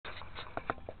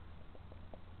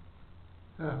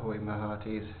Ahoy my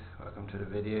hearties, welcome to the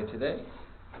video today.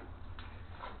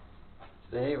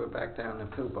 Today we're back down the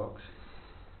pillbox,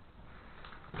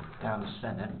 down the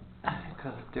centre,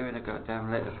 because I'm doing a goddamn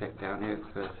letter pick down here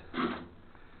because,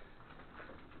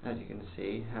 as you can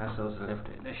see, assholes are left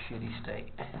in a shitty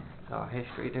state. It's our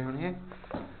history down here.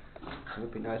 It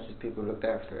would be nice if people looked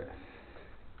after it.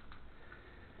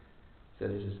 So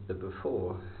this is the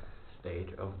before stage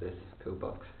of this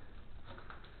pillbox.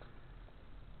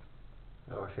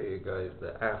 I'll show you guys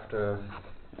the after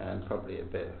and probably a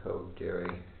bit of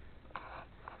during.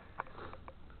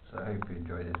 So I hope you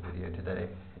enjoy this video today.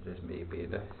 It's just me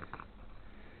being a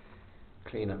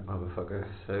clean up motherfucker.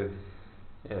 So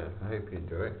yeah, I hope you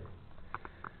enjoy.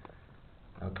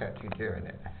 I'll catch you during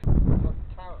it.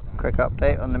 Quick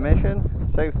update on the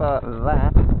mission. So far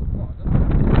that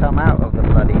has come out of the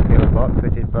bloody pillbox,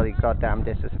 which is bloody goddamn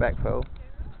disrespectful.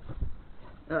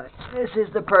 Right, this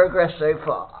is the progress so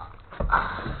far.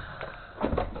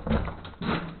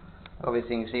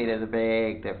 Obviously you can see there's a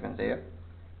big difference here.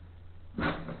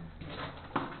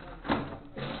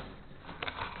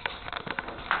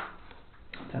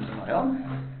 Turn the light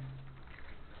on.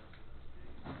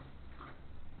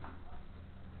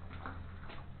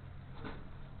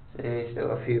 See,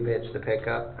 still a few bits to pick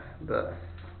up, but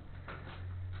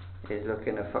it's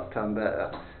looking a fuck ton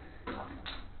better.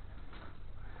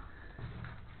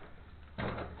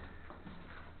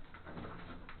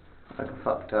 Like a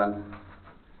fuck ton.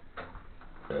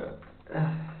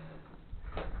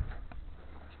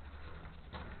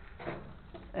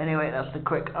 Anyway, that's the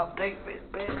quick update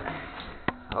bit.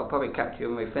 I'll probably catch you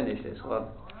when we finish this one,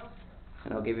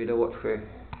 and I'll give you the watch through.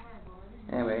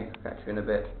 Anyway, catch you in a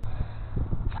bit.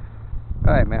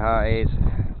 Right, my hearties,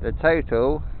 the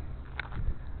total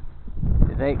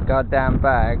is 8 goddamn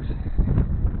bags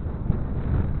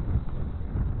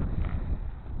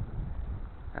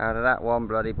out of that one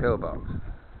bloody pillbox.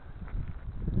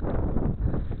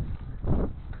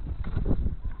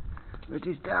 Which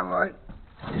is downright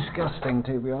disgusting,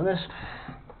 to be honest.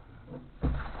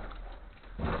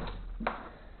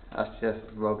 That's just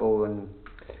rubble and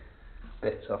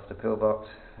bits off the pillbox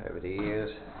over the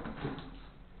years.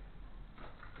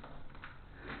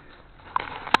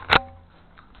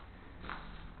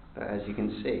 But as you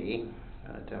can see,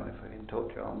 I don't know if I can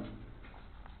torch on.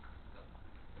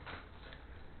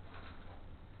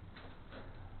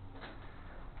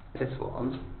 This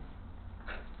one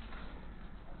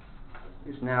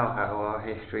is now how our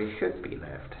history should be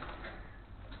left.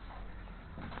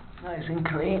 Nice and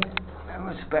clean and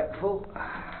respectful.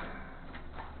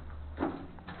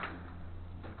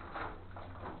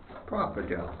 Proper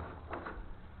job.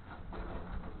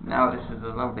 Now this is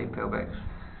a lovely pillbox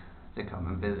to come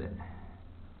and visit.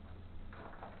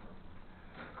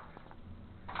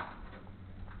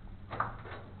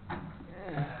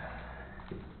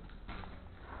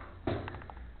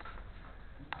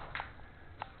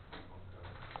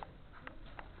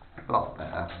 A lot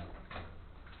better.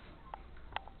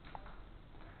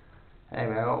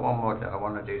 Anyway, I've got one more that I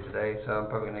want to do today, so I'm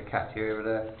probably going to catch you over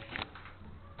there.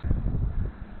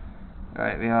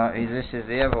 Right, this is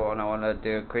the other one I want to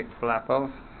do a quick flap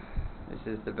of. This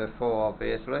is the before,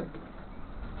 obviously.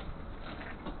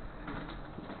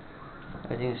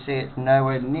 As you can see, it's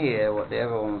nowhere near what the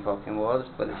other one fucking was,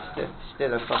 but it's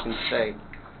still a fucking state.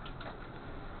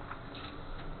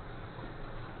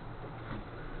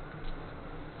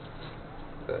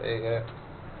 But there you go.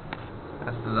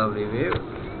 That's the lovely view.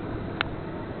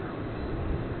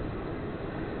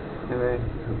 Anyway,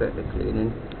 a bit of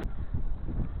cleaning.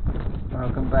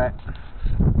 Welcome back.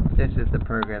 This is the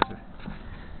progress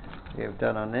we have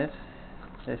done on this.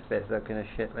 This bit's looking a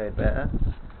shitload better.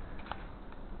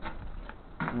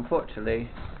 Unfortunately,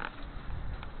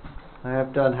 I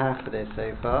have done half of this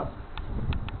so far,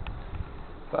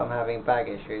 but I'm having bag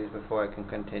issues before I can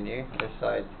continue. This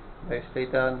side's mostly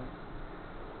done.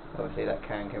 Obviously that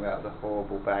can come out of the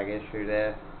horrible bag issue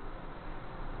there.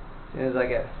 As soon as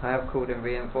I have called in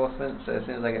reinforcements, so as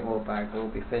soon as I get more bags I will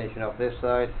be finishing off this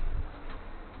side,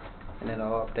 and then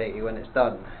I'll update you when it's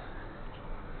done.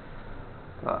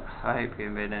 But I hope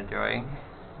you've been enjoying.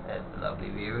 There's the lovely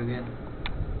view again.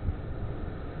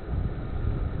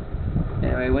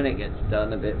 Anyway, when it gets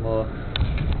done a bit more,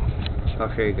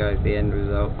 I'll show you guys the end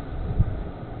result.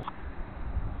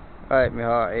 Right, my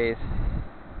hearties,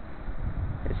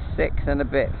 it's 6 and a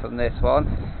bit from this one.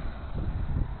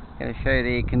 I'm going to show you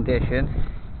the condition.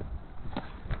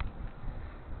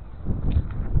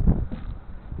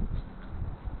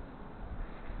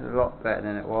 It's a lot better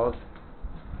than it was.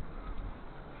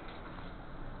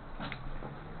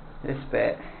 This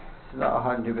bit is not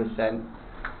 100%.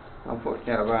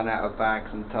 Unfortunately I ran out of bags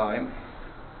and time,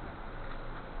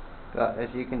 But as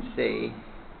you can see,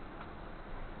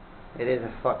 it is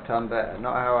a fuck ton better.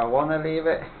 Not how I want to leave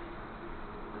it,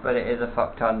 but it is a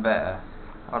fuck ton better.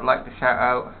 I'd like to shout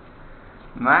out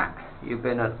Matt. You've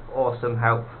been an awesome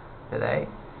help today.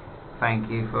 Thank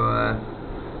you for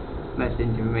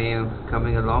messaging me and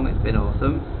coming along. It's been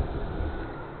awesome.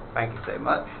 Thank you so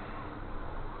much.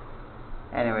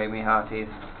 Anyway, me hearties,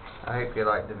 I hope you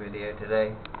liked the video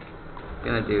today. I'm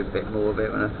gonna do a bit more of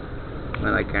it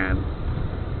when I can.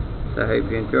 So I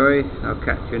hope you enjoy. I'll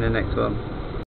catch you in the next one.